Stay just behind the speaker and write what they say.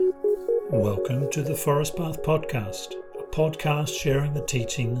Welcome to the Forest Path Podcast, a podcast sharing the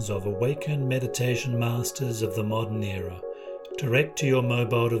teachings of awakened meditation masters of the modern era, direct to your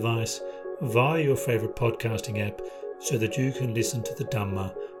mobile device via your favourite podcasting app so that you can listen to the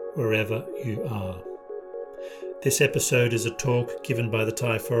Dhamma wherever you are. This episode is a talk given by the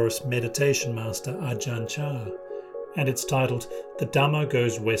Thai forest meditation master Ajahn Chah, and it's titled The Dhamma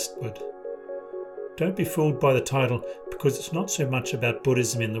Goes Westward. Don't be fooled by the title because it's not so much about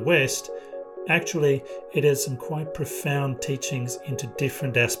Buddhism in the West. Actually, it has some quite profound teachings into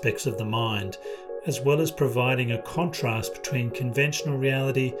different aspects of the mind, as well as providing a contrast between conventional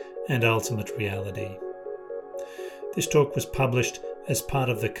reality and ultimate reality. This talk was published as part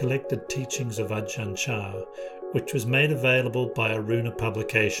of the collected teachings of Ajahn Chah, which was made available by Aruna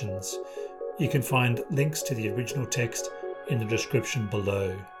Publications. You can find links to the original text in the description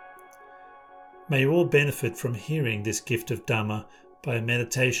below. May you all benefit from hearing this gift of Dhamma by a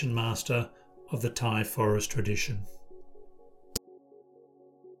meditation master of the Thai forest tradition.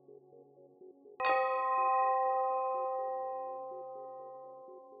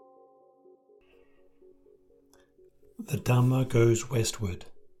 The Dhamma Goes Westward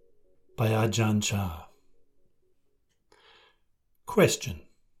by Ajahn Chah. Question.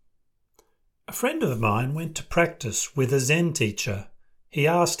 A friend of mine went to practice with a Zen teacher. He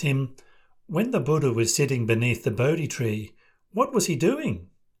asked him, when the Buddha was sitting beneath the Bodhi tree, what was he doing?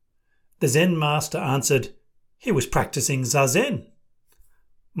 The Zen master answered, he was practicing Zazen.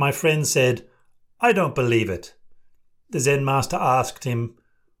 My friend said, I don't believe it. The Zen master asked him,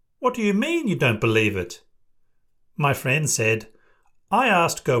 what do you mean you don't believe it? My friend said, I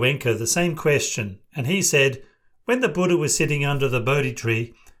asked Goenka the same question, and he said, when the Buddha was sitting under the Bodhi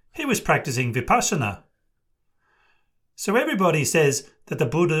tree, he was practicing Vipassana. So everybody says that the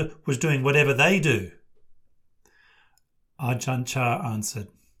Buddha was doing whatever they do. Ajahn Chah answered,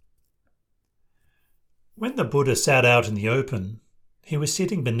 when the Buddha sat out in the open, he was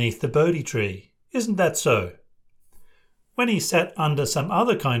sitting beneath the Bodhi tree. Isn't that so? When he sat under some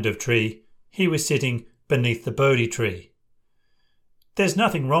other kind of tree, he was sitting beneath the Bodhi tree. There's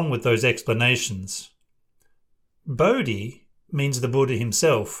nothing wrong with those explanations. Bodhi means the Buddha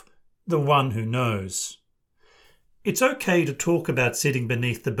himself, the one who knows. It's okay to talk about sitting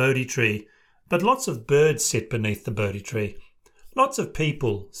beneath the Bodhi tree, but lots of birds sit beneath the Bodhi tree. Lots of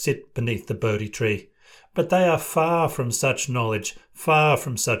people sit beneath the Bodhi tree, but they are far from such knowledge, far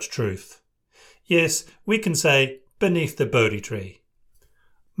from such truth. Yes, we can say beneath the Bodhi tree.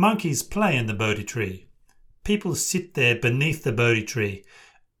 Monkeys play in the Bodhi tree. People sit there beneath the Bodhi tree,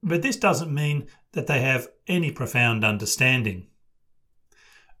 but this doesn't mean that they have any profound understanding.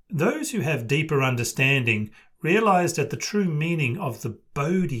 Those who have deeper understanding realize that the true meaning of the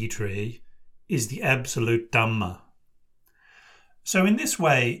Bodhi tree is the absolute Dhamma. So in this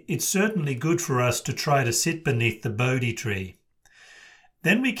way, it's certainly good for us to try to sit beneath the Bodhi tree.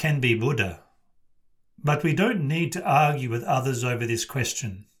 Then we can be Buddha. But we don't need to argue with others over this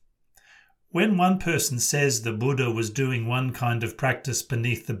question. When one person says the Buddha was doing one kind of practice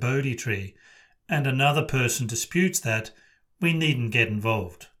beneath the Bodhi tree, and another person disputes that, we needn't get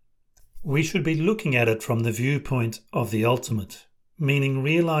involved. We should be looking at it from the viewpoint of the ultimate, meaning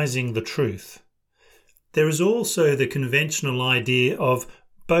realizing the truth. There is also the conventional idea of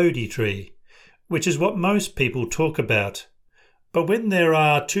Bodhi tree, which is what most people talk about. But when there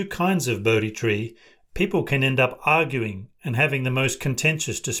are two kinds of Bodhi tree, people can end up arguing and having the most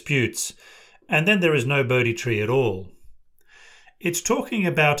contentious disputes, and then there is no Bodhi tree at all. It's talking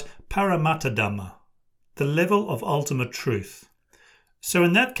about Paramattha Dhamma, the level of ultimate truth. So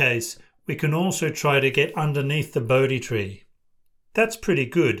in that case, we can also try to get underneath the Bodhi tree. That's pretty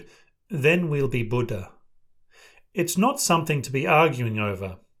good. Then we'll be Buddha. It's not something to be arguing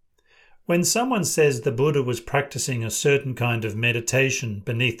over. When someone says the Buddha was practicing a certain kind of meditation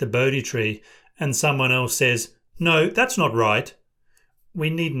beneath the Bodhi tree and someone else says, no, that's not right, we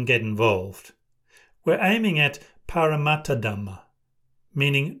needn't get involved. We're aiming at Paramattha Dhamma,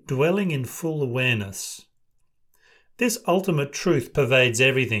 meaning dwelling in full awareness. This ultimate truth pervades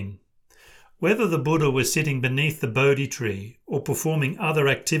everything. Whether the Buddha was sitting beneath the Bodhi tree or performing other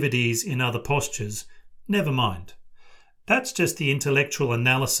activities in other postures, never mind. That's just the intellectual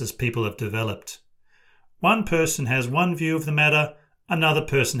analysis people have developed. One person has one view of the matter, another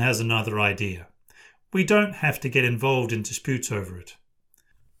person has another idea. We don't have to get involved in disputes over it.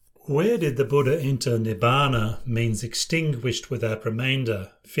 Where did the Buddha enter Nibbana means extinguished without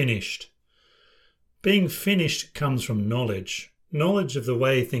remainder, finished. Being finished comes from knowledge of the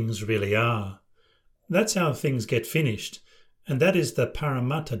way things really are. That's how things get finished, and that is the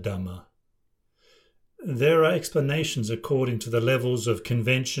Paramattha Dhamma. There are explanations according to the levels of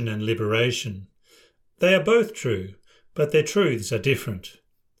convention and liberation. They are both true, but their truths are different.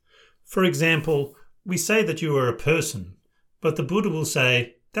 For example, we say that you are a person, but the Buddha will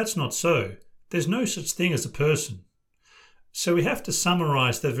say, that's not so. There's no such thing as a person. So we have to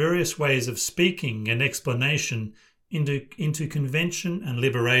summarize the various ways of speaking and explanation into convention and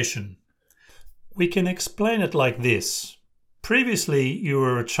liberation. We can explain it like this. Previously you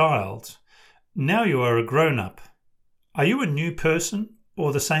were a child. Now you are a grown-up. Are you a new person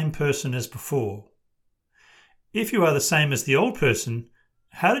or the same person as before? If you are the same as the old person,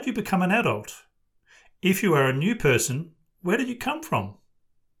 how did you become an adult? If you are a new person, where did you come from?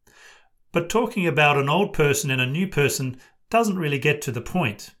 But talking about an old person and a new person doesn't really get to the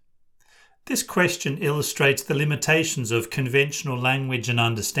point. This question illustrates the limitations of conventional language and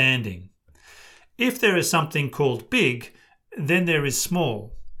understanding. If there is something called big, then there is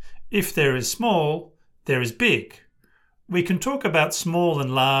small. If there is small, there is big. We can talk about small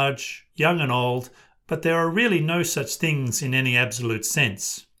and large, young and old, but there are really no such things in any absolute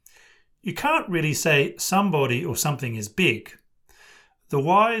sense. You can't really say somebody or something is big. The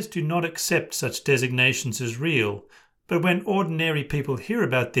wise do not accept such designations as real, but when ordinary people hear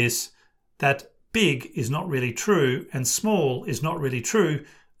about this, that big is not really true and small is not really true,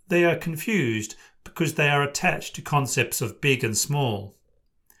 they are confused because they are attached to concepts of big and small.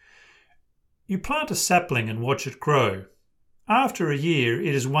 You plant a sapling and watch it grow. After a year,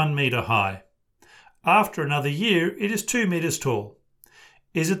 it is 1 metre high. After another year, it is 2 metres tall.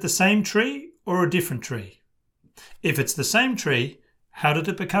 Is it the same tree or a different tree? If it's the same tree, how did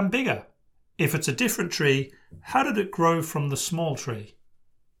it become bigger? If it's a different tree, how did it grow from the small tree?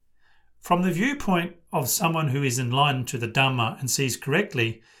 From the viewpoint of someone who is enlightened to the Dhamma and sees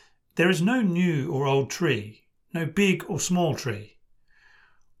correctly, there is no new or old tree, no big or small tree.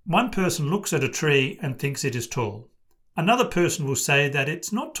 One person looks at a tree and thinks it is tall. Another person will say that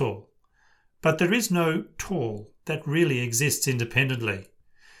it's not tall. But there is no tall that really exists independently.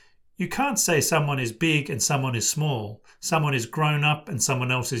 You can't say someone is big and someone is small, someone is grown up and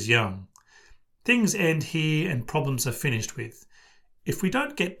someone else is young. Things end here and problems are finished with. If we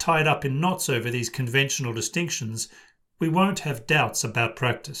don't get tied up in knots over these conventional distinctions, we won't have doubts about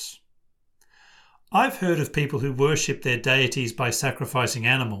practice. I've heard of people who worship their deities by sacrificing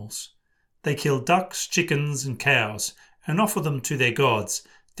animals. They kill ducks, chickens and cows and offer them to their gods,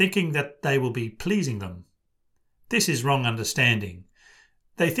 thinking that they will be pleasing them. This is wrong understanding.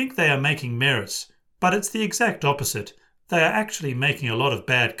 They think they are making merits, but it's the exact opposite. They are actually making a lot of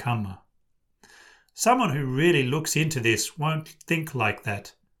bad karma. Someone who really looks into this won't think like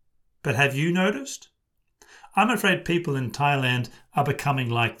that. But have you noticed? I'm afraid people in Thailand are becoming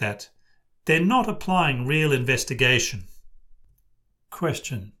like that. They're not applying real investigation.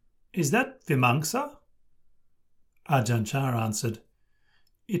 Question. Is that vimamsa? Ajahn Chah answered,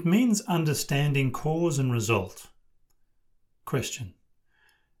 it means understanding cause and result. Question.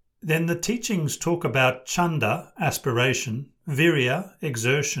 Then the teachings talk about chanda, aspiration, virya,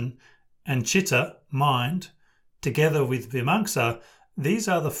 exertion, and chitta, mind, together with vimamsa. These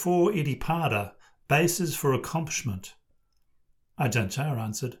are the 4 iddhipada, bases for accomplishment. Ajahn Chah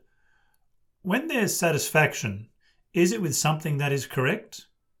answered, when there's satisfaction, is it with something that is correct?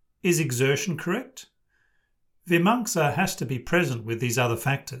 Is exertion correct? Vimamsa has to be present with these other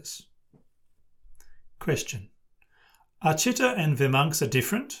factors. Question. Are chitta and vimamsa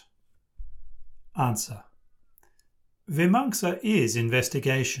different? Answer. Vimamsa is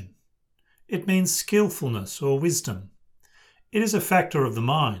investigation. It means skillfulness or wisdom. It is a factor of the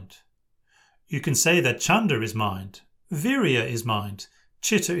mind. You can say that chanda is mind, virya is mind,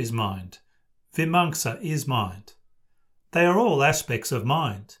 chitta is mind, vimamsa is mind. They are all aspects of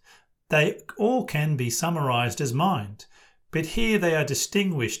mind. They all can be summarized as mind, but here they are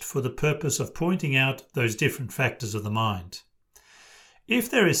distinguished for the purpose of pointing out those different factors of the mind. If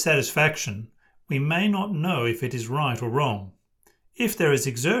there is satisfaction, we may not know if it is right or wrong. If there is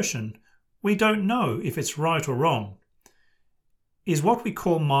exertion, we don't know if it's right or wrong. Is what we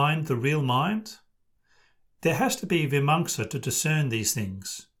call mind the real mind? There has to be vimamsa to discern these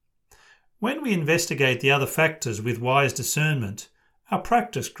things. When we investigate the other factors with wise discernment, our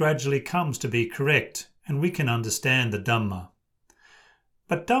practice gradually comes to be correct and we can understand the Dhamma.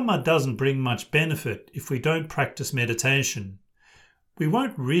 But Dhamma doesn't bring much benefit if we don't practice meditation. We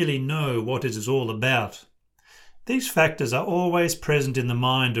won't really know what it is all about. These factors are always present in the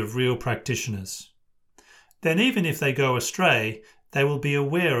mind of real practitioners. Then even if they go astray, they will be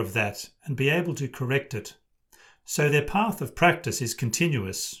aware of that and be able to correct it. So their path of practice is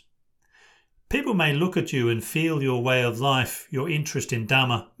continuous. People may look at you and feel your way of life, your interest in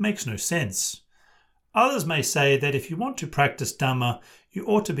Dhamma, makes no sense. Others may say that if you want to practice Dhamma, you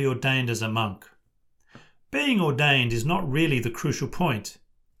ought to be ordained as a monk. Being ordained is not really the crucial point.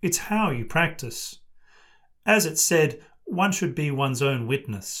 It's how you practice. As it's said, one should be one's own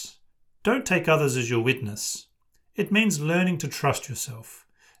witness. Don't take others as your witness. It means learning to trust yourself.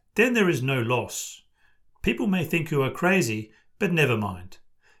 Then there is no loss. People may think you are crazy, but never mind.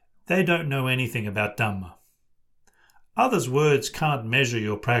 They don't know anything about Dhamma. Others' words can't measure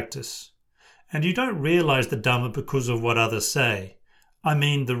your practice. And you don't realise the Dhamma because of what others say. I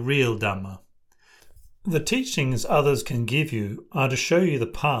mean the real Dhamma. The teachings others can give you are to show you the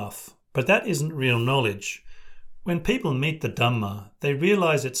path, but that isn't real knowledge. When people meet the Dhamma, they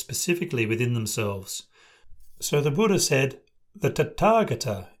realise it specifically within themselves. So the Buddha said, the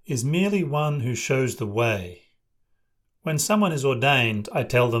Tathagata is merely one who shows the way. When someone is ordained, I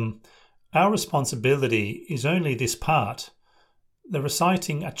tell them, our responsibility is only this part. The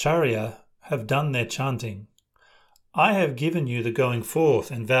reciting Acharya have done their chanting. I have given you the going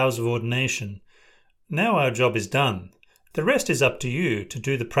forth and vows of ordination. Now our job is done. The rest is up to you to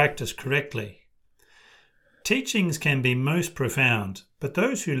do the practice correctly. Teachings can be most profound, but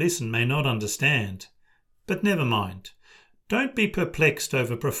those who listen may not understand. But never mind. Don't be perplexed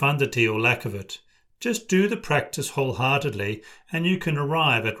over profundity or lack of it. Just do the practice wholeheartedly and you can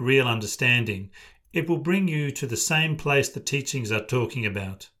arrive at real understanding. It will bring you to the same place the teachings are talking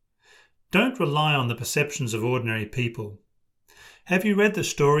about. Don't rely on the perceptions of ordinary people. Have you read the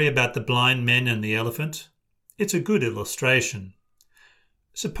story about the blind men and the elephant? It's a good illustration.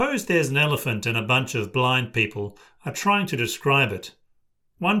 Suppose there's an elephant and a bunch of blind people are trying to describe it.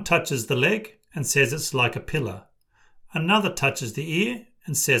 One touches the leg and says it's like a pillar. Another touches the ear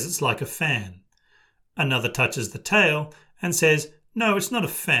and says it's like a fan. Another touches the tail and says, no, it's not a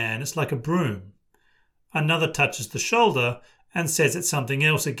fan, it's like a broom. Another touches the shoulder and says it's something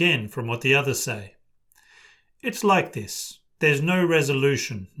else again from what the others say. It's like this. There's no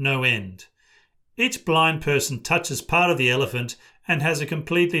resolution, no end. Each blind person touches part of the elephant and has a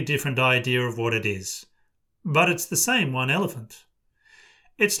completely different idea of what it is. But it's the same one elephant.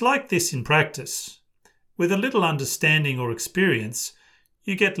 It's like this in practice. With a little understanding or experience,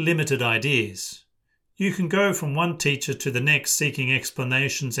 you get limited ideas. You can go from one teacher to the next seeking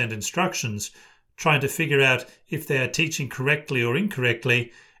explanations and instructions, trying to figure out if they are teaching correctly or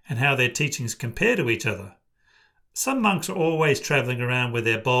incorrectly and how their teachings compare to each other. Some monks are always travelling around with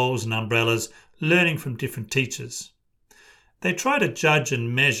their bowls and umbrellas, learning from different teachers. They try to judge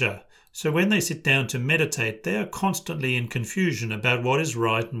and measure, so when they sit down to meditate, they are constantly in confusion about what is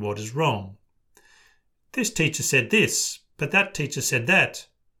right and what is wrong. This teacher said this, but that teacher said that.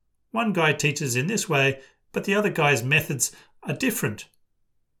 One guy teaches in this way, but the other guy's methods are different.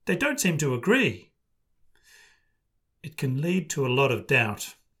 They don't seem to agree. It can lead to a lot of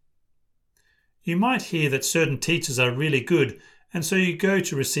doubt. You might hear that certain teachers are really good, and so you go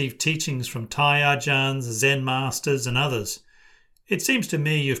to receive teachings from Thai Ajahns, Zen masters and others. It seems to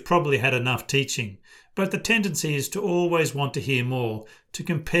me you've probably had enough teaching, but the tendency is to always want to hear more, to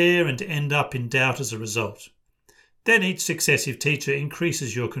compare and to end up in doubt as a result. Then each successive teacher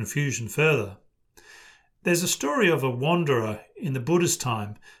increases your confusion further. There's a story of a wanderer in the Buddha's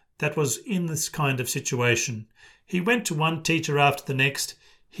time that was in this kind of situation. He went to one teacher after the next,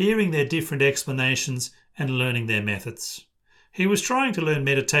 hearing their different explanations and learning their methods. He was trying to learn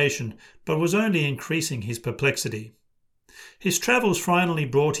meditation, but was only increasing his perplexity. His travels finally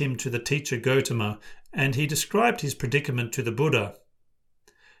brought him to the teacher Gautama, and he described his predicament to the Buddha.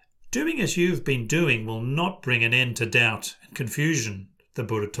 Doing as you've been doing will not bring an end to doubt and confusion, the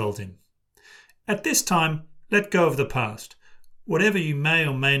Buddha told him. At this time, let go of the past. Whatever you may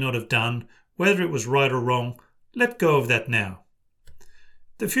or may not have done, whether it was right or wrong, let go of that now.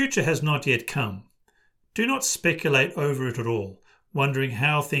 The future has not yet come. Do not speculate over it at all, wondering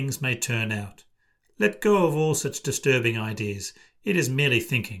how things may turn out. Let go of all such disturbing ideas. It is merely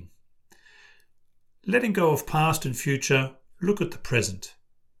thinking. Letting go of past and future, look at the present.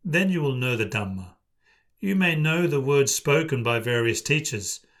 Then you will know the Dhamma. You may know the words spoken by various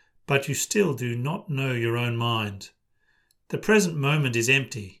teachers, but you still do not know your own mind. The present moment is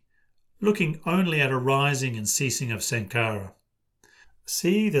empty, looking only at arising and ceasing of sankhara.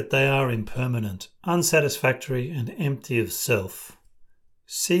 See that they are impermanent, unsatisfactory and empty of self.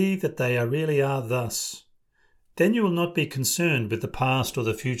 See that they really are thus. Then you will not be concerned with the past or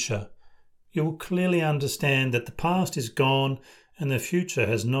the future. You will clearly understand that the past is gone and the future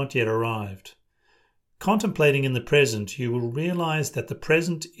has not yet arrived. Contemplating in the present, you will realize that the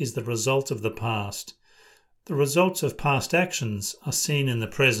present is the result of the past. The results of past actions are seen in the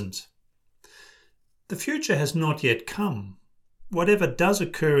present. The future has not yet come. Whatever does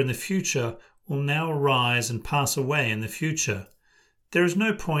occur in the future will now arise and pass away in the future. There is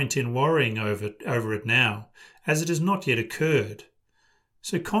no point in worrying over it now, as it has not yet occurred.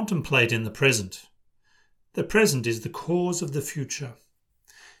 So contemplate in the present. The present is the cause of the future.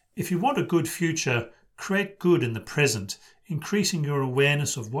 If you want a good future, create good in the present, increasing your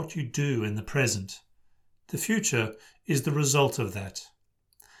awareness of what you do in the present. The future is the result of that.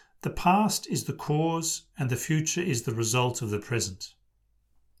 The past is the cause, and the future is the result of the present.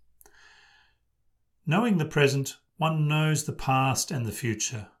 Knowing the present, one knows the past and the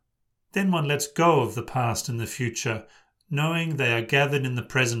future. Then one lets go of the past and the future, knowing they are gathered in the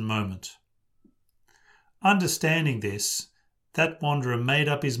present moment. Understanding this, that wanderer made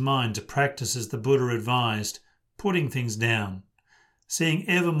up his mind to practice as the Buddha advised, putting things down. Seeing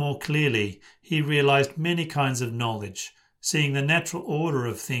ever more clearly, he realized many kinds of knowledge, seeing the natural order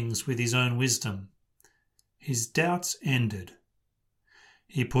of things with his own wisdom. His doubts ended.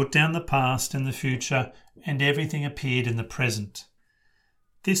 He put down the past and the future, and everything appeared in the present.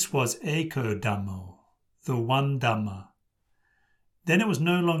 This was Eko Dhammo, the one Dhamma. Then it was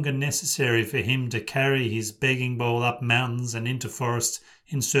no longer necessary for him to carry his begging bowl up mountains and into forests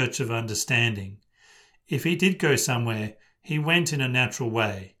in search of understanding. If he did go somewhere, he went in a natural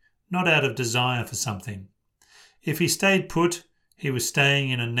way, not out of desire for something. If he stayed put, he was staying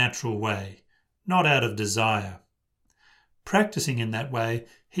in a natural way, not out of desire. Practicing in that way,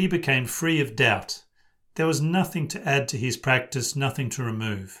 he became free of doubt. There was nothing to add to his practice, nothing to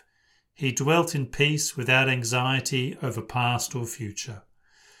remove. He dwelt in peace without anxiety over past or future.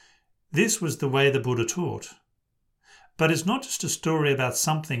 This was the way the Buddha taught. But it's not just a story about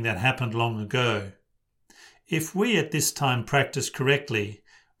something that happened long ago. If we at this time practice correctly,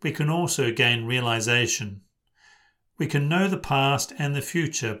 we can also gain realization. We can know the past and the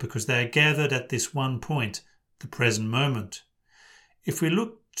future because they are gathered at this one point, the present moment. If we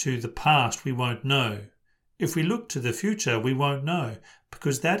look to the past, we won't know. If we look to the future, we won't know,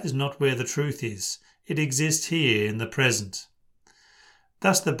 because that is not where the truth is. It exists here in the present.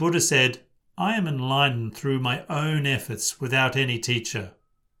 Thus the Buddha said, "I am enlightened through my own efforts without any teacher."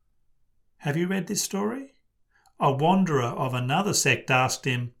 Have you read this story? A wanderer of another sect asked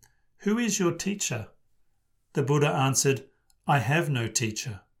him, "Who is your teacher?" The Buddha answered, "I have no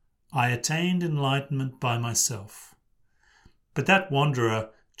teacher. I attained enlightenment by myself." But that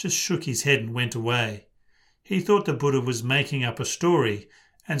wanderer just shook his head and went away. He thought the Buddha was making up a story,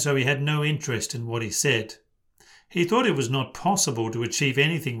 and so he had no interest in what he said. He thought it was not possible to achieve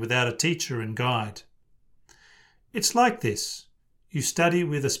anything without a teacher and guide. It's like this. You study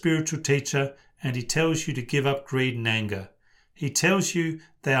with a spiritual teacher and he tells you to give up greed and anger. He tells you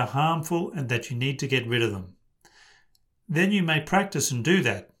they are harmful and that you need to get rid of them. Then you may practice and do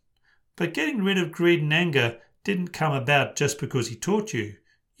that. But getting rid of greed and anger didn't come about just because he taught you.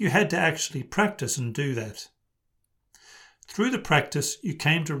 You had to actually practice and do that. Through the practice, you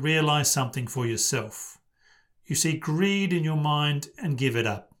came to realize something for yourself. You see greed in your mind and give it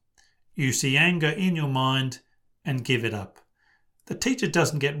up. You see anger in your mind and give it up. The teacher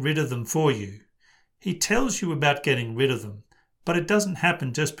doesn't get rid of them for you. He tells you about getting rid of them, but it doesn't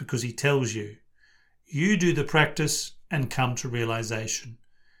happen just because he tells you. You do the practice and come to realization.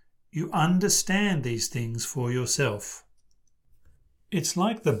 You understand these things for yourself. It's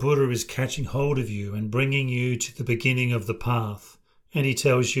like the Buddha is catching hold of you and bringing you to the beginning of the path, and he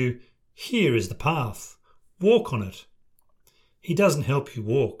tells you, "Here is the path. Walk on it." He doesn't help you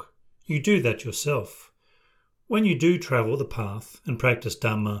walk. You do that yourself. When you do travel the path and practice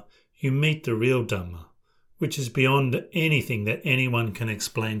Dhamma, you meet the real Dhamma, which is beyond anything that anyone can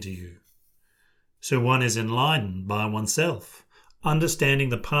explain to you. So one is enlightened by oneself, understanding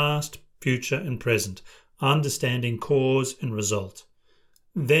the past, future and present, understanding cause and result.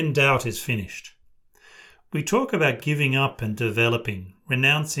 Then doubt is finished. We talk about giving up and developing,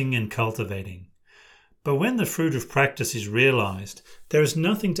 renouncing and cultivating. But when the fruit of practice is realized, there is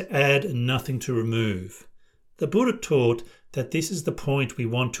nothing to add and nothing to remove. The Buddha taught that this is the point we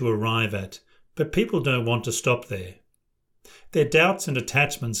want to arrive at, but people don't want to stop there. Their doubts and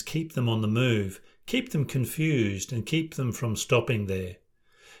attachments keep them on the move, keep them confused and keep them from stopping there.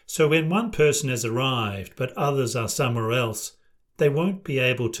 So when one person has arrived but others are somewhere else, they won't be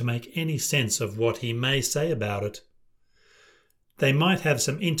able to make any sense of what he may say about it. They might have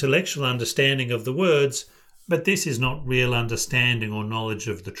some intellectual understanding of the words, but this is not real understanding or knowledge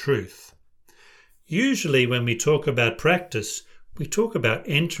of the truth. Usually when we talk about practice, we talk about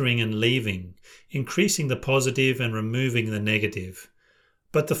entering and leaving, increasing the positive and removing the negative.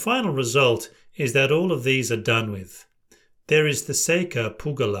 But the final result is that all of these are done with. There is the Seka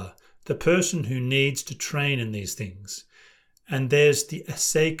Pugala, the person who needs to train in these things. And there's the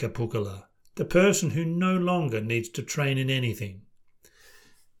Aseka Pugala, the person who no longer needs to train in anything.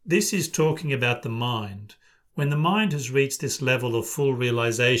 This is talking about the mind. When the mind has reached this level of full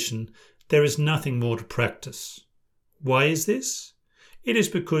realization, there is nothing more to practice. Why is this? It is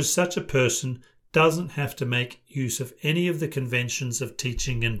because such a person doesn't have to make use of any of the conventions of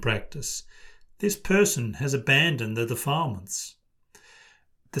teaching and practice. This person has abandoned the defilements.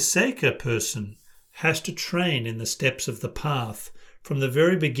 The Seika person has to train in the steps of the path from the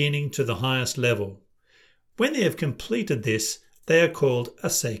very beginning to the highest level. When they have completed this, they are called a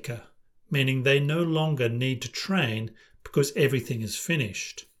Seika, meaning they no longer need to train because everything is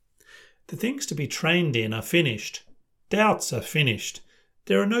finished. The things to be trained in are finished. Doubts are finished.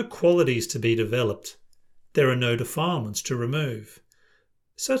 There are no qualities to be developed. There are no defilements to remove.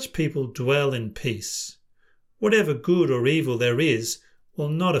 Such people dwell in peace. Whatever good or evil there is will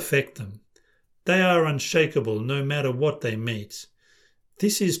not affect them. They are unshakable no matter what they meet.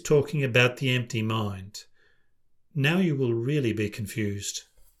 This is talking about the empty mind. Now you will really be confused.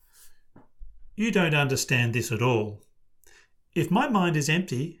 You don't understand this at all. If my mind is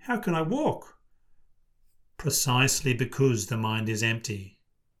empty, how can I walk? Precisely because the mind is empty.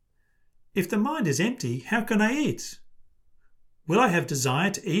 If the mind is empty, how can I eat? Will I have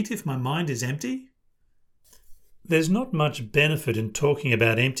desire to eat if my mind is empty? There's not much benefit in talking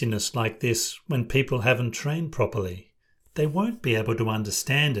about emptiness like this when people haven't trained properly. They won't be able to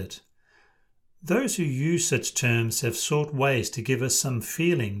understand it. Those who use such terms have sought ways to give us some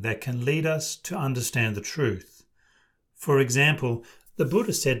feeling that can lead us to understand the truth. For example, the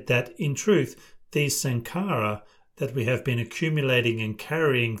Buddha said that, in truth, these sankhara that we have been accumulating and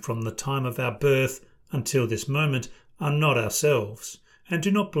carrying from the time of our birth until this moment are not ourselves and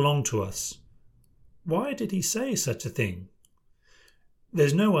do not belong to us. Why did he say such a thing?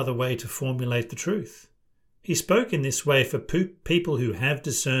 There's no other way to formulate the truth. He spoke in this way for people who have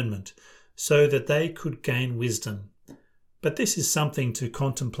discernment, so that they could gain wisdom. But this is something to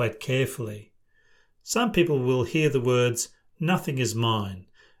contemplate carefully. Some people will hear the words, "Nothing is mine,"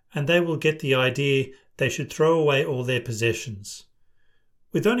 and they will get the idea they should throw away all their possessions.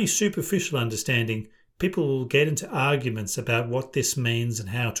 With only superficial understanding, people will get into arguments about what this means and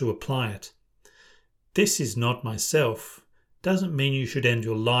how to apply it. "This is not myself" doesn't mean you should end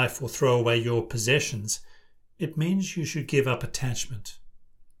your life or throw away your possessions. It means you should give up attachment.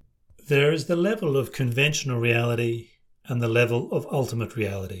 There is the level of conventional reality and the level of ultimate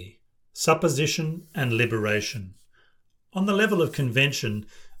reality, supposition and liberation. On the level of convention,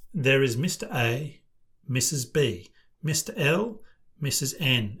 there is Mr. A, Mrs. B, Mr. L, Mrs.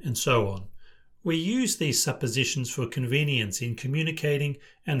 N, and so on. We use these suppositions for convenience in communicating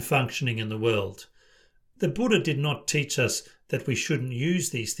and functioning in the world. The Buddha did not teach us that we shouldn't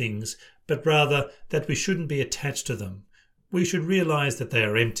use these things, but rather that we shouldn't be attached to them. We should realize that they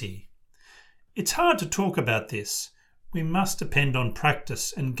are empty. It's hard to talk about this. We must depend on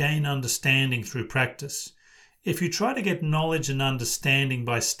practice and gain understanding through practice. If you try to get knowledge and understanding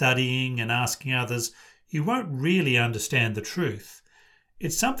by studying and asking others, you won't really understand the truth.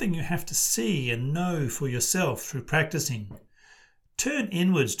 It's something you have to see and know for yourself through practicing. Turn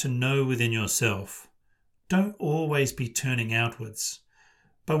inwards to know within yourself. Don't always be turning outwards.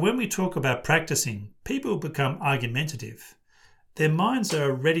 But when we talk about practicing, people become argumentative. Their minds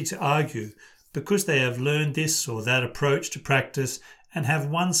are ready to argue because they have learned this or that approach to practice and have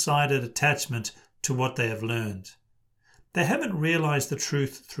one-sided attachment to what they have learned. They haven't realized the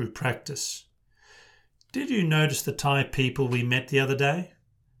truth through practice. Did you notice the Thai people we met the other day?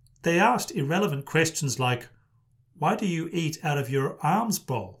 They asked irrelevant questions like, "Why do you eat out of your alms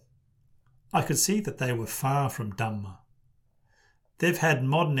bowl?" I could see that they were far from Dhamma. They've had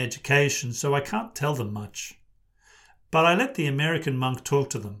modern education, so I can't tell them much. But I let the American monk talk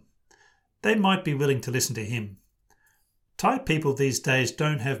to them. They might be willing to listen to him. Thai people these days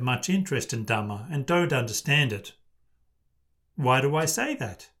don't have much interest in Dhamma and don't understand it. Why do I say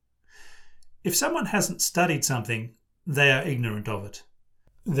that? If someone hasn't studied something, they are ignorant of it.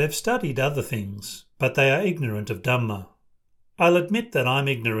 They've studied other things, but they are ignorant of Dhamma. I'll admit that I'm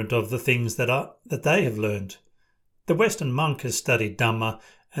ignorant of the things that they have learned. The Western monk has studied Dhamma,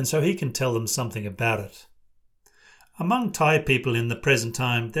 and so he can tell them something about it. Among Thai people in the present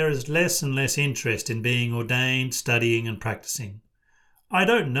time, there is less and less interest in being ordained, studying and practicing. I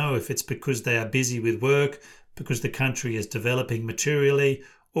don't know if it's because they are busy with work, because the country is developing materially,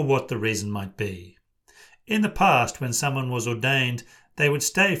 or what the reason might be. In the past, when someone was ordained, they would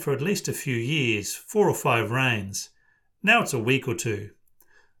stay for at least a few years, 4 or 5 reigns. Now it's a week or 2.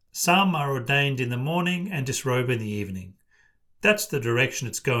 Some are ordained in the morning and disrobe in the evening. That's the direction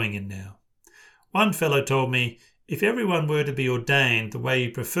it's going in now. One fellow told me, If everyone were to be ordained the way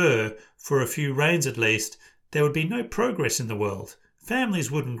you prefer, for a few reigns at least, there would be no progress in the world. Families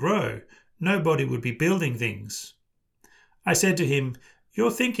wouldn't grow. Nobody would be building things. I said to him,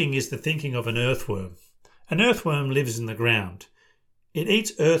 "Your thinking is the thinking of an earthworm. An earthworm lives in the ground. It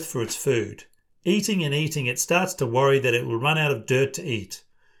eats earth for its food. Eating and eating, it starts to worry that it will run out of dirt to eat.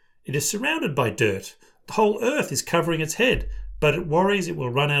 It is surrounded by dirt. The whole earth is covering its head, but it worries it will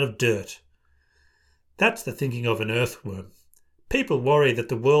run out of dirt. That's the thinking of an earthworm. People worry that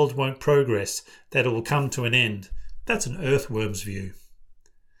the world won't progress, that it will come to an end. That's an earthworm's view."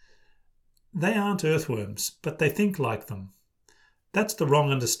 They aren't earthworms, but they think like them. That's the wrong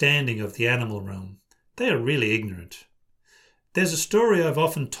understanding of the animal realm. They are really ignorant. There's a story I've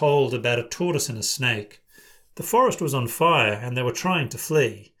often told about a tortoise and a snake. The forest was on fire and they were trying to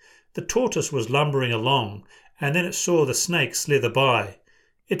flee. The tortoise was lumbering along and then it saw the snake slither by.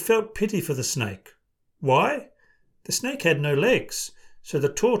 It felt pity for the snake. Why? The snake had no legs, so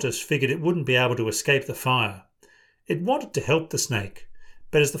the tortoise figured it wouldn't be able to escape the fire. It wanted to help the snake,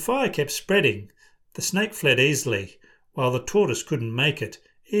 but as the fire kept spreading, the snake fled easily, while the tortoise couldn't make it,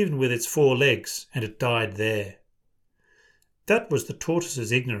 even with its 4 legs, and it died there. That was the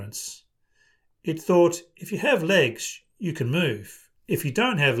tortoise's ignorance. It thought, if you have legs, you can move. If you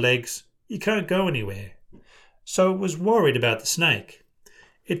don't have legs, you can't go anywhere. So it was worried about the snake.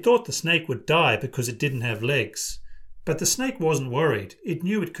 It thought the snake would die because it didn't have legs. But the snake wasn't worried. It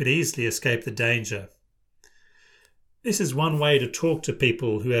knew it could easily escape the danger. This is one way to talk to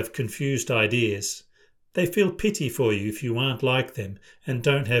people who have confused ideas. They feel pity for you if you aren't like them and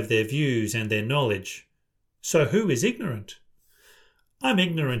don't have their views and their knowledge. So who is ignorant? I'm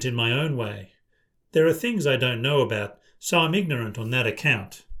ignorant in my own way. There are things I don't know about, so I'm ignorant on that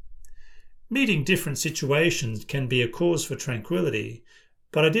account. Meeting different situations can be a cause for tranquility,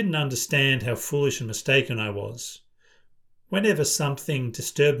 but I didn't understand how foolish and mistaken I was. Whenever something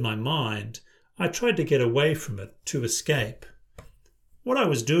disturbed my mind, I tried to get away from it, to escape. What I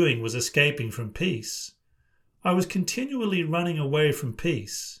was doing was escaping from peace. I was continually running away from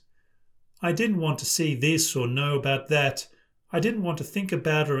peace. I didn't want to see this or know about that. I didn't want to think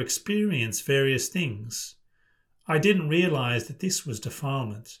about or experience various things. I didn't realize that this was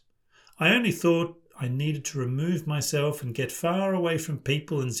defilement. I only thought I needed to remove myself and get far away from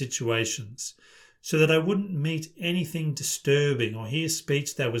people and situations so that I wouldn't meet anything disturbing or hear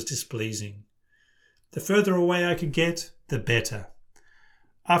speech that was displeasing. The further away I could get, the better.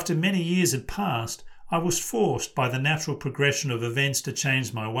 After many years had passed, I was forced by the natural progression of events to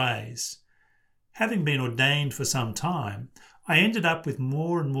change my ways. Having been ordained for some time, I ended up with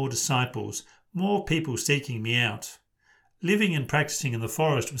more and more disciples, more people seeking me out. Living and practicing in the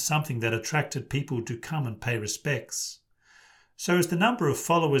forest was something that attracted people to come and pay respects. So as the number of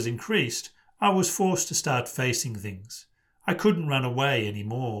followers increased, I was forced to start facing things. I couldn't run away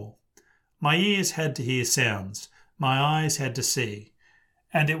anymore. My ears had to hear sounds, my eyes had to see.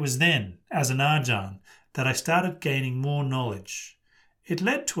 And it was then, as an Ajahn, that I started gaining more knowledge. It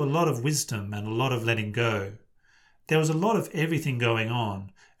led to a lot of wisdom and a lot of letting go. There was a lot of everything going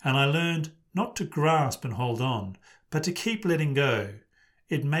on, and I learned not to grasp and hold on, but to keep letting go.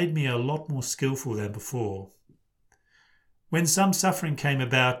 It made me a lot more skillful than before. When some suffering came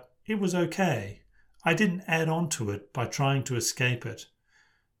about, it was okay. I didn't add on to it by trying to escape it.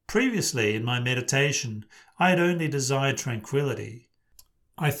 Previously, in my meditation, I had only desired tranquility.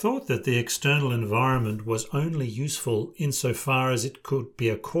 I thought that the external environment was only useful insofar as it could be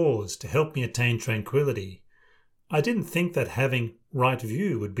a cause to help me attain tranquility. I didn't think that having right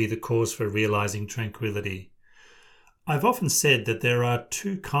view would be the cause for realizing tranquility. I've often said that there are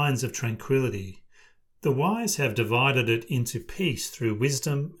 2 kinds of tranquility. The wise have divided it into peace through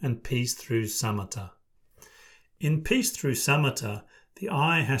wisdom and peace through samatha. In peace through samatha, the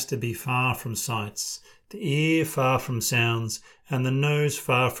eye has to be far from sights, the ear far from sounds, and the nose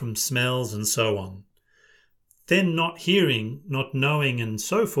far from smells and so on. Then not hearing, not knowing and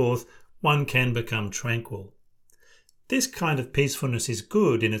so forth, one can become tranquil. This kind of peacefulness is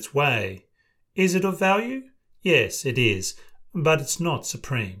good in its way. Is it of value? Yes, it is, but it's not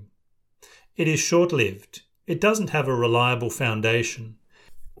supreme. It is short-lived. It doesn't have a reliable foundation.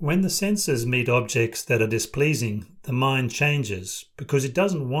 When the senses meet objects that are displeasing, the mind changes because it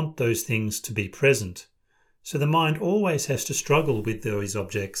doesn't want those things to be present. So the mind always has to struggle with those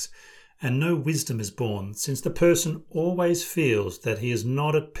objects, and no wisdom is born, since the person always feels that he is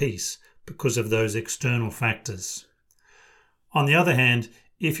not at peace because of those external factors. On the other hand,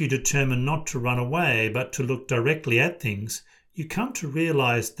 if you determine not to run away but to look directly at things, you come to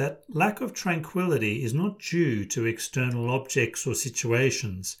realize that lack of tranquility is not due to external objects or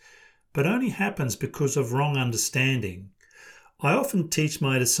situations, but only happens because of wrong understanding. I often teach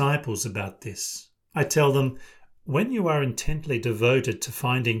my disciples about this. I tell them, when you are intently devoted to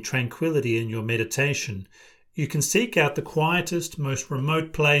finding tranquility in your meditation, you can seek out the quietest, most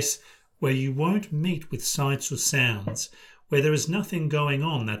remote place where you won't meet with sights or sounds, where there is nothing going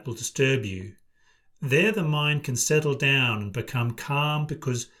on that will disturb you. There the mind can settle down and become calm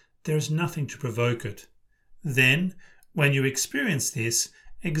because there is nothing to provoke it. Then, when you experience this,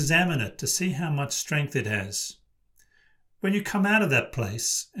 examine it to see how much strength it has. When you come out of that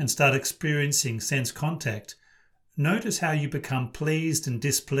place and start experiencing sense contact, notice how you become pleased and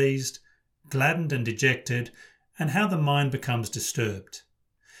displeased, gladdened and dejected, and how the mind becomes disturbed.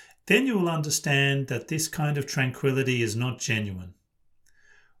 Then you will understand that this kind of tranquility is not genuine.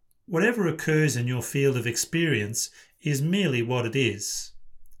 Whatever occurs in your field of experience is merely what it is.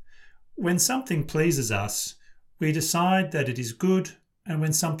 When something pleases us, we decide that it is good, and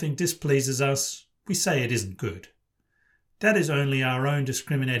when something displeases us, we say it isn't good. That is only our own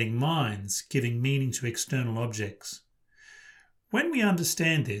discriminating minds giving meaning to external objects. When we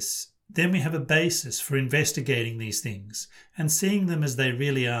understand this, then we have a basis for investigating these things and seeing them as they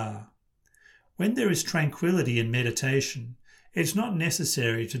really are. When there is tranquility in meditation, it's not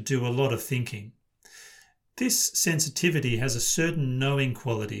necessary to do a lot of thinking. This sensitivity has a certain knowing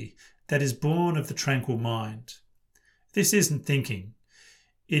quality that is born of the tranquil mind. This isn't thinking.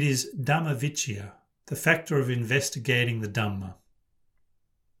 It is Dhamma vicchaya, the factor of investigating the Dhamma.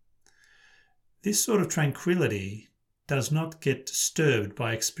 This sort of tranquility does not get disturbed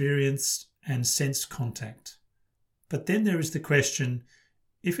by experience and sense contact. But then there is the question,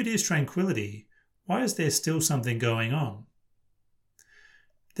 if it is tranquility, why is there still something going on?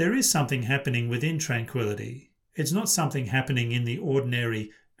 There is something happening within tranquility. It's not something happening in the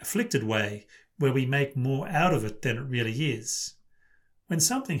ordinary, afflicted way where we make more out of it than it really is. When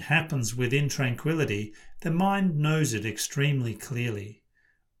something happens within tranquility, the mind knows it extremely clearly.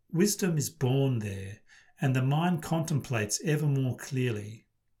 Wisdom is born there, and the mind contemplates ever more clearly.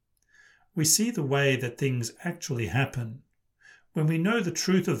 We see the way that things actually happen. When we know the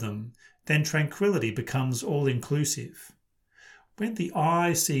truth of them, then tranquility becomes all-inclusive. When the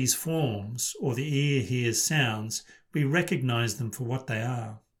eye sees forms or the ear hears sounds, we recognize them for what they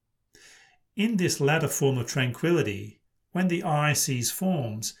are. In this latter form of tranquility, when the eye sees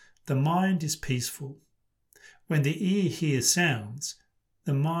forms, the mind is peaceful. When the ear hears sounds,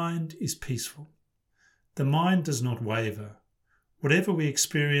 the mind is peaceful. The mind does not waver. Whatever we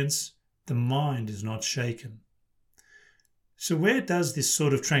experience, the mind is not shaken. So where does this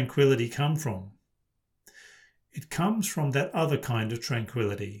sort of tranquility come from? It comes from that other kind of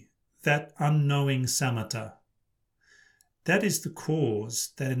tranquility, that unknowing samatha. That is the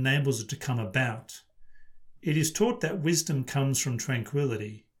cause that enables it to come about. It is taught that wisdom comes from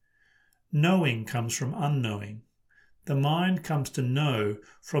tranquility. Knowing comes from unknowing. The mind comes to know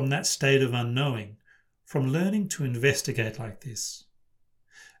from that state of unknowing, from learning to investigate like this.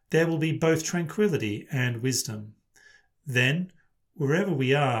 There will be both tranquility and wisdom. Then, wherever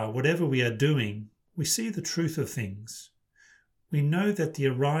we are, whatever we are doing, we see the truth of things. We know that the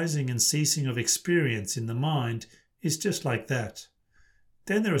arising and ceasing of experience in the mind is just like that.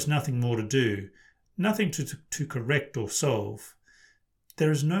 Then there is nothing more to do, nothing to correct or solve.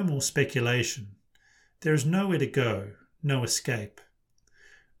 There is no more speculation. There is nowhere to go, no escape.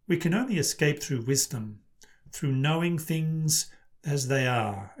 We can only escape through wisdom, through knowing things as they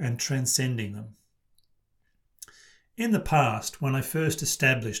are and transcending them. In the past, when I first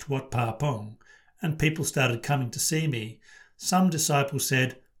established Wat Pa Pong, and people started coming to see me, some disciples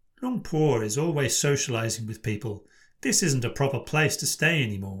said, "Luang Por is always socializing with people. This isn't a proper place to stay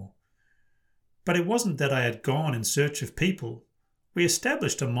anymore." But it wasn't that I had gone in search of people. We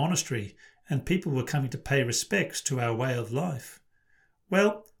established a monastery and people were coming to pay respects to our way of life.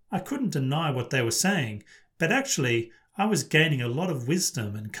 Well, I couldn't deny what they were saying, but actually I was gaining a lot of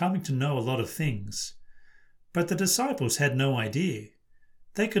wisdom and coming to know a lot of things. But the disciples had no idea.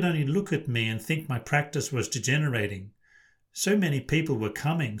 They could only look at me and think my practice was degenerating. So many people were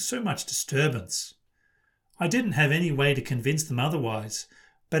coming, so much disturbance. I didn't have any way to convince them otherwise,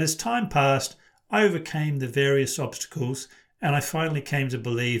 but as time passed, I overcame the various obstacles and I finally came to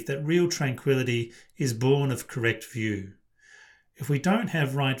believe that real tranquility is born of correct view. If we don't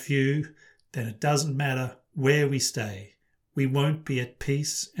have right view, then it doesn't matter where we stay. We won't be at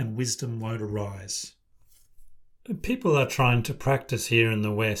peace and wisdom won't arise. People are trying to practice here in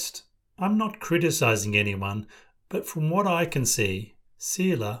the West. I'm not criticizing anyone, but from what I can see,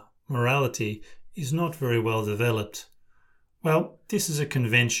 sila, morality, is not very well developed. Well, this is a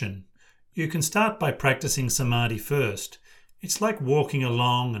convention. You can start by practicing samadhi first. It's like walking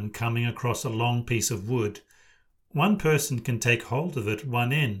along and coming across a long piece of wood. One person can take hold of it at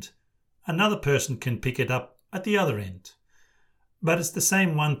one end. Another person can pick it up at the other end. But it's the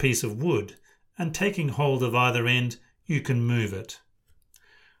same one piece of wood, and taking hold of either end, you can move it.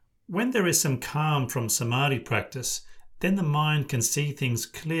 When there is some calm from samadhi practice, then the mind can see things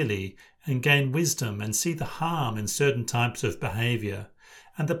clearly and gain wisdom and see the harm in certain types of behaviour,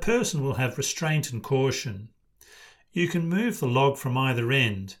 and the person will have restraint and caution. You can move the log from either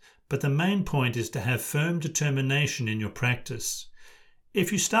end, but the main point is to have firm determination in your practice.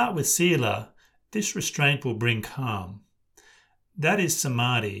 If you start with sila, this restraint will bring calm. That is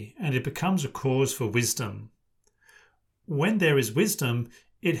samadhi, and it becomes a cause for wisdom. When there is wisdom,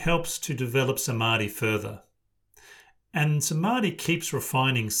 it helps to develop samadhi further. And samadhi keeps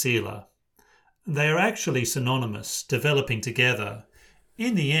refining sila. They are actually synonymous, developing together.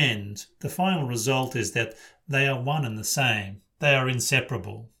 In the end, the final result is that they are one and the same. They are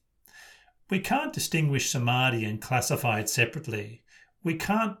inseparable. We can't distinguish samadhi and classify it separately. We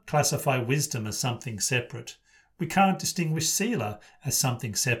can't classify wisdom as something separate. We can't distinguish sila as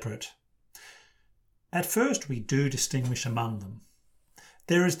something separate. At first, we do distinguish among them.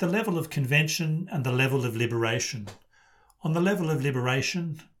 There is the level of convention and the level of liberation. On the level of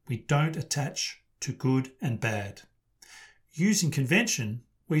liberation, we don't attach to good and bad. Using convention,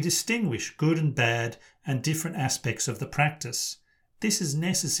 we distinguish good and bad and different aspects of the practice. This is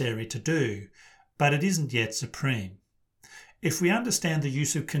necessary to do, but it isn't yet supreme. If we understand the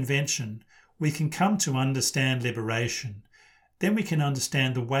use of convention, we can come to understand liberation. Then we can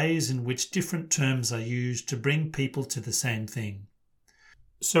understand the ways in which different terms are used to bring people to the same thing.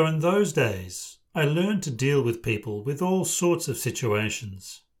 So in those days, I learned to deal with people with all sorts of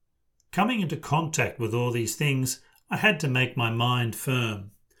situations. Coming into contact with all these things, I had to make my mind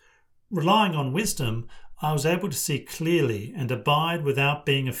firm. Relying on wisdom, I was able to see clearly and abide without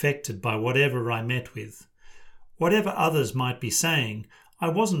being affected by whatever I met with. Whatever others might be saying, I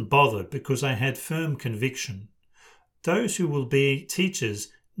wasn't bothered because I had firm conviction. Those who will be teachers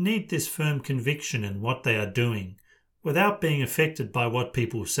need this firm conviction in what they are doing, without being affected by what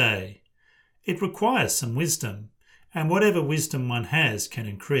people say. It requires some wisdom, and whatever wisdom one has can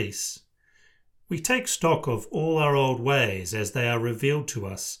increase. We take stock of all our old ways as they are revealed to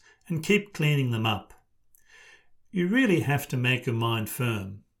us and keep cleaning them up. You really have to make your mind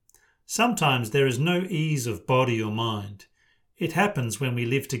firm. Sometimes there is no ease of body or mind. It happens when we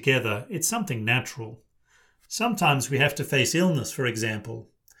live together. It's something natural. Sometimes we have to face illness, for example.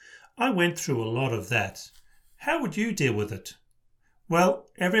 I went through a lot of that. How would you deal with it? Well,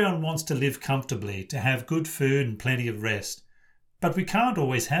 everyone wants to live comfortably, to have good food and plenty of rest. But we can't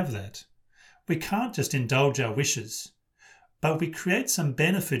always have that. We can't just indulge our wishes. But we create some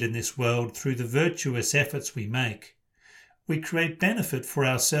benefit in this world through the virtuous efforts we make. We create benefit for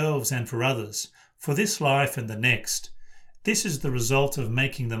ourselves and for others, for this life and the next. This is the result of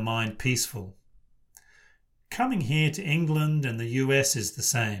making the mind peaceful. Coming here to England and the US is the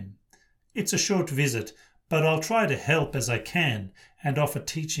same. It's a short visit, but I'll try to help as I can and offer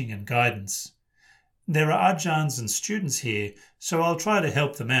teaching and guidance. There are Ajahns and students here, so I'll try to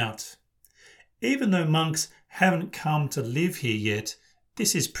help them out. Even though monks haven't come to live here yet,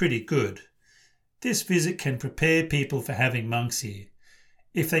 this is pretty good. This visit can prepare people for having monks here.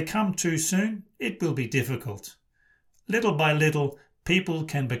 If they come too soon, it will be difficult. Little by little, people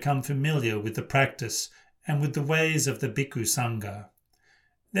can become familiar with the practice and with the ways of the Bhikkhu Sangha.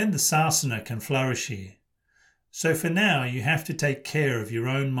 Then the sasana can flourish here. So for now, you have to take care of your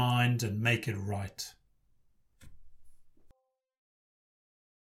own mind and make it right.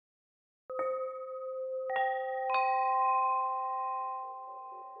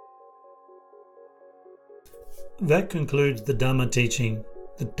 That concludes the Dhamma teaching,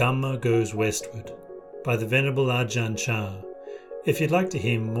 The Dhamma Goes Westward, by the Venerable Ajahn Chah. If you'd like to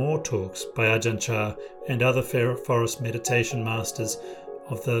hear more talks by Ajahn Chah and other forest meditation masters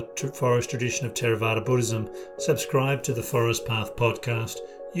of the forest tradition of Theravada Buddhism, subscribe to the Forest Path podcast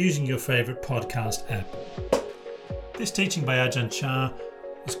using your favourite podcast app. This teaching by Ajahn Chah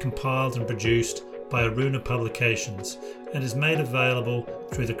was compiled and produced by Aruna Publications and is made available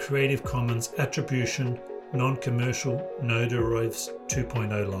through the Creative Commons Attribution Non-Commercial No Derivatives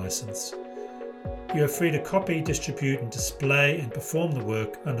 2.0 license. You are free to copy, distribute and display and perform the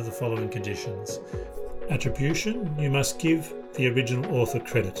work under the following conditions. Attribution, you must give the original author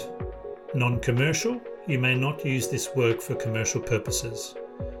credit. Non-commercial, you may not use this work for commercial purposes.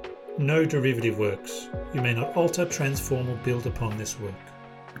 No derivative works, you may not alter, transform or build upon this work.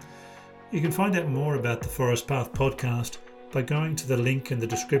 You can find out more about the Forest Path podcast by going to the link in the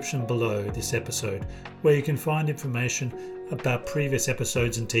description below this episode, where you can find information about previous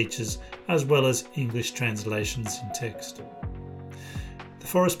episodes and teachers, as well as English translations in text. The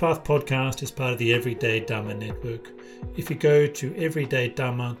Forest Path podcast is part of the Everyday Dhamma network. If you go to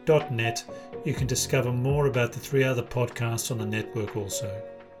everydaydhamma.net, you can discover more about the 3 other podcasts on the network also.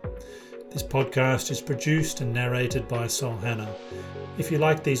 This podcast is produced and narrated by Sol Hannah. If you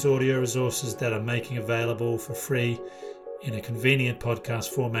like these audio resources that I'm making available for free in a convenient podcast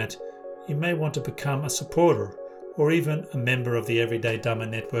format, you may want to become a supporter or even a member of the Everyday Dhamma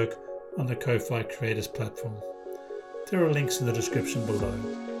network on the Ko-Fi Creators platform. There are links in the description below.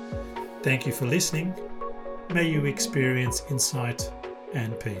 Thank you for listening. May you experience insight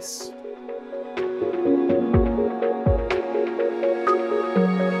and peace.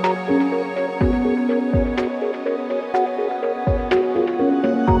 Thank you.